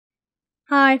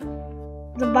Hi.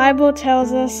 The Bible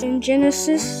tells us in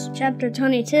Genesis chapter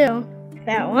 22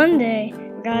 that one day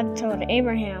God told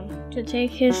Abraham to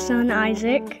take his son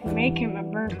Isaac and make him a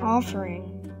burnt offering.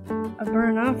 A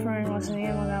burnt offering was an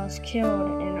animal that was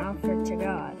killed and offered to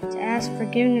God to ask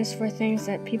forgiveness for things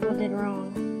that people did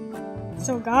wrong.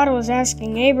 So God was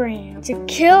asking Abraham to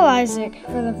kill Isaac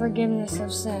for the forgiveness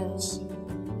of sins.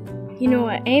 You know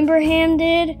what Abraham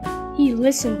did? He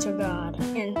listened to God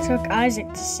and took Isaac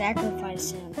to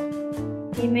sacrifice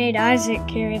him. He made Isaac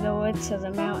carry the wood to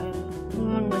the mountain,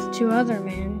 along with two other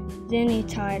men. Then he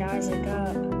tied Isaac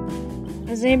up.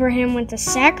 As Abraham went to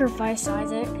sacrifice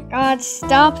Isaac, God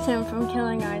stopped him from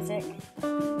killing Isaac.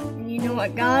 And you know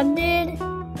what God did?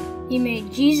 He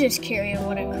made Jesus carry a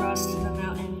wooden cross to the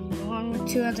mountain, along with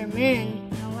two other men,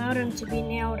 and allowed him to be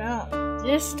nailed up.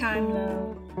 This time,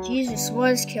 though, Jesus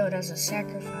was killed as a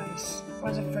sacrifice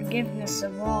for the forgiveness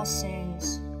of all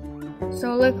sins.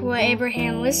 So look what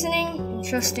Abraham listening and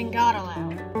trusting God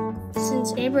allowed.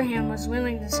 Since Abraham was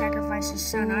willing to sacrifice his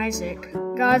son Isaac,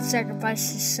 God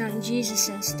sacrificed his son Jesus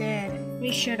instead.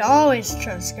 We should always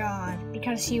trust God,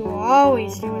 because He will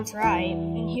always do what's right,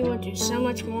 and He will do so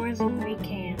much more than we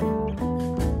can.